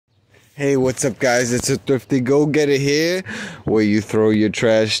Hey, what's up, guys? It's a Thrifty Go-Getter here, where you throw your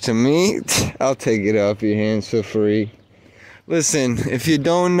trash to me. I'll take it off your hands for free. Listen, if you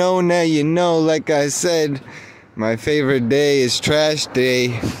don't know, now you know. Like I said, my favorite day is Trash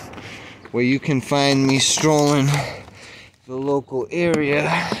Day, where you can find me strolling the local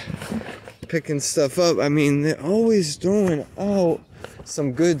area, picking stuff up. I mean, they're always throwing out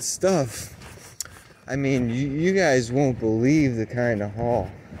some good stuff. I mean, you guys won't believe the kind of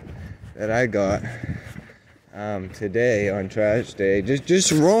haul that I got today on Trash Day.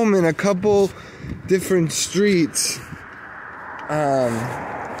 Just roaming a couple different streets.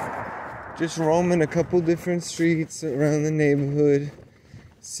 Just roaming a couple different streets around the neighborhood,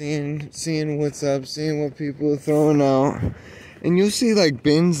 seeing what's up, seeing what people are throwing out. And you'll see like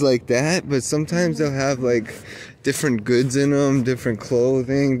bins like that, but sometimes they'll have like different goods in them, different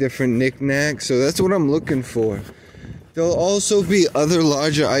clothing, different knickknacks. So that's what I'm looking for. There'll also be other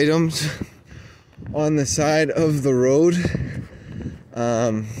larger items on the side of the road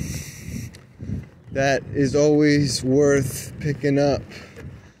that is always worth picking up.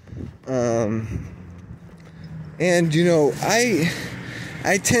 And you know, I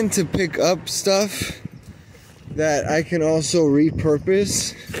tend to pick up stuff that I can also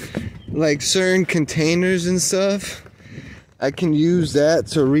repurpose, like certain containers and stuff. I can use that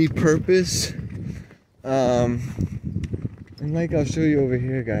to repurpose. And like I'll show you over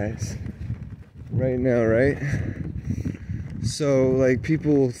here, guys, right now, right? So like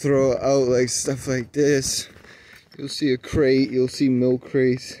people will throw out like stuff like this. You'll see a crate, you'll see milk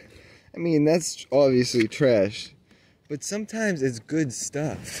crates. I mean, that's obviously trash, but sometimes it's good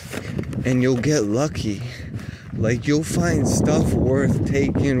stuff and you'll get lucky. Like you'll find stuff worth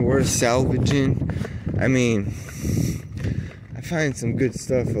taking, worth salvaging. I mean, I find some good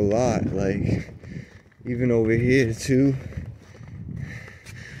stuff a lot, like even over here too.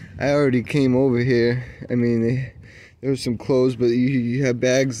 I already came over here. I mean, there was some clothes, but you have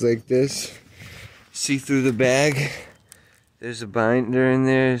bags like this. See through the bag. There's a binder in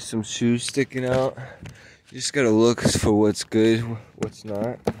there, some shoes sticking out. You just gotta look for what's good, what's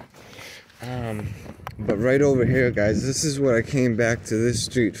not. But right over here, guys, this is what I came back to this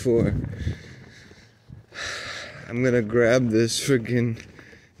street for. I'm gonna grab this freaking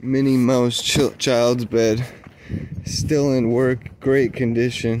Minnie Mouse child's bed. Still in great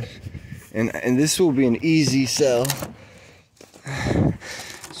condition, and this will be an easy sell.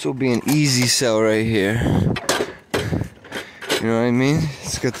 This will be an easy sell right here. You know what I mean?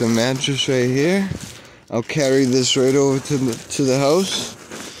 It's got the mattress right here. I'll carry this right over to the house,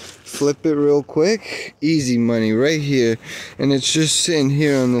 flip it real quick, easy money right here, and it's just sitting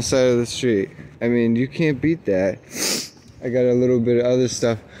here on the side of the street. I mean, you can't beat that. I got a little bit of other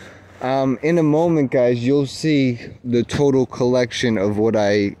stuff. In a moment, guys, you'll see the total collection of what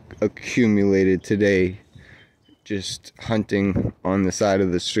I accumulated today, just hunting on the side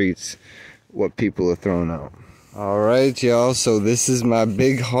of the streets, what people are throwing out. Alright, y'all, so this is my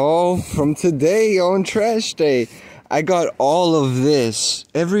big haul from today on Trash Day. I got all of this,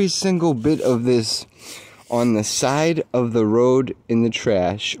 every single bit of this, on the side of the road in the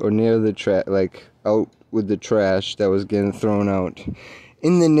trash, or near the trash, like out with the trash that was getting thrown out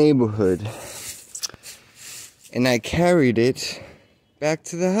in the neighborhood. And I carried it back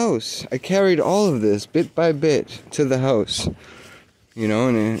to the house. I carried all of this bit by bit to the house, you know,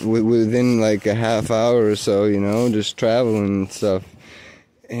 and within like a half hour or so, you know, just traveling and stuff.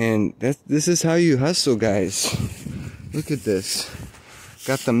 And this is how you hustle, guys. Look at this.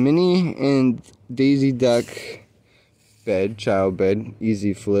 Got the Minnie and Daisy Duck bed, child bed,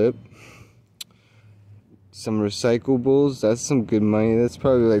 easy flip. Some recyclables, that's some good money. That's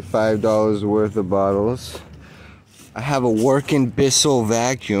probably like $5 worth of bottles. I have a working Bissell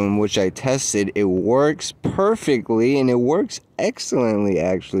vacuum, which I tested. It works perfectly, and it works excellently,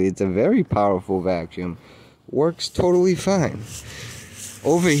 actually. It's a very powerful vacuum. Works totally fine.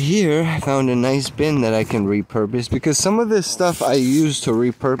 Over here, I found a nice bin that I can repurpose, because some of this stuff I use to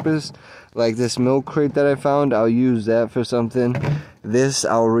repurpose, like this milk crate that I found, I'll use that for something. This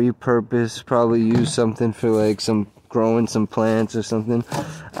I'll repurpose, probably use something for like growing some plants or something.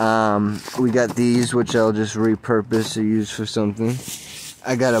 We got these, which I'll just repurpose or use for something.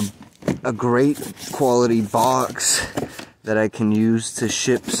 I got a great quality box that I can use to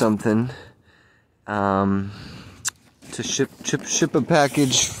ship something. To ship a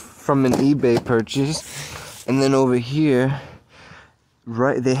package from an eBay purchase. And then over here,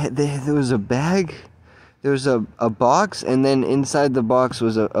 right, there was a bag. There was a box, and then inside the box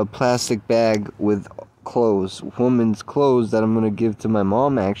was a plastic bag with clothes, women's clothes that I'm gonna give to my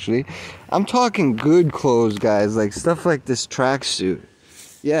mom, actually. I'm talking good clothes, guys, like stuff like this tracksuit.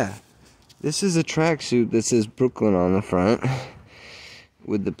 Yeah, This is a tracksuit that says Brooklyn on the front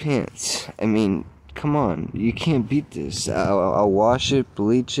with the pants. I mean, come on, you can't beat this. I'll wash it,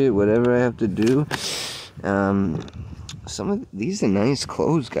 bleach it, whatever I have to do. Some of these are nice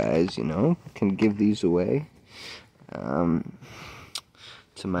clothes, guys, you know. Can give these away to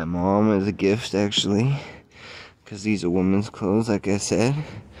my mom as a gift, actually, because these are women's clothes, like I said.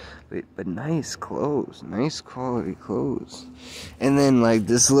 But nice clothes, nice quality clothes. And then like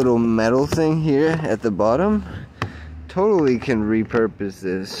this little metal thing here at the bottom, totally can repurpose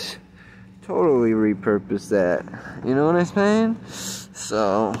this. Totally repurpose that. You know what I'm saying?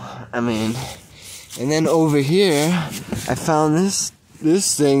 So, I mean, and then over here, I found this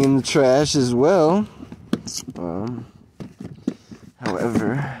thing in the trash as well.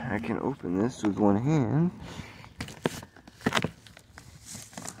 However, I can open this with one hand.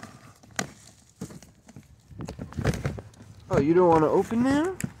 Oh, you don't want to open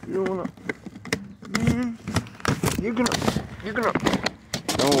now? You don't want to... Man, you're gonna...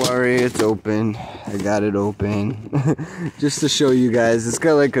 Don't worry, it's open. I got it open. Just to show you guys, it's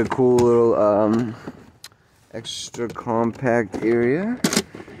got like a cool little, extra compact area.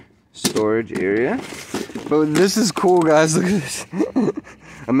 Storage area. But this is cool, guys. Look at this.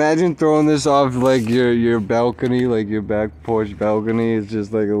 Imagine throwing this off like your balcony, like your back porch balcony. It's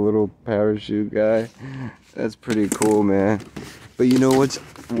just like a little parachute guy. That's pretty cool, man. But you know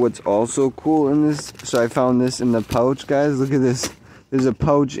what's also cool in this? So I found this in the pouch, guys. Look at this. There's a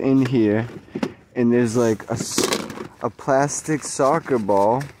pouch in here, and there's like a plastic soccer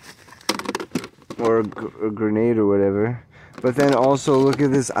ball or a grenade or whatever. But then also look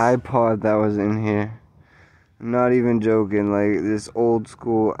at this iPod that was in here. I'm not even joking. Like this old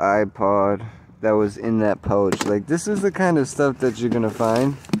school iPod that was in that pouch. Like this is the kind of stuff that you're gonna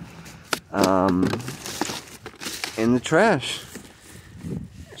find in the trash.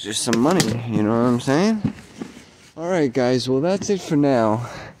 It's just some money, you know what I'm saying? Alright guys, well that's it for now.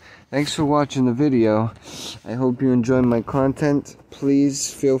 Thanks for watching the video. I hope you enjoyed my content.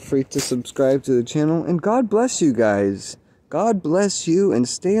 Please feel free to subscribe to the channel, and God bless you guys. God bless you, and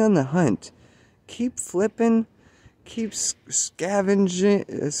stay on the hunt. Keep flipping, keep scavenging,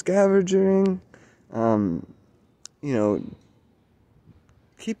 you know,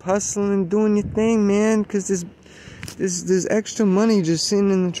 keep hustling and doing your thing, man, because there's extra money just sitting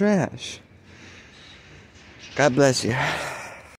in the trash. God bless you.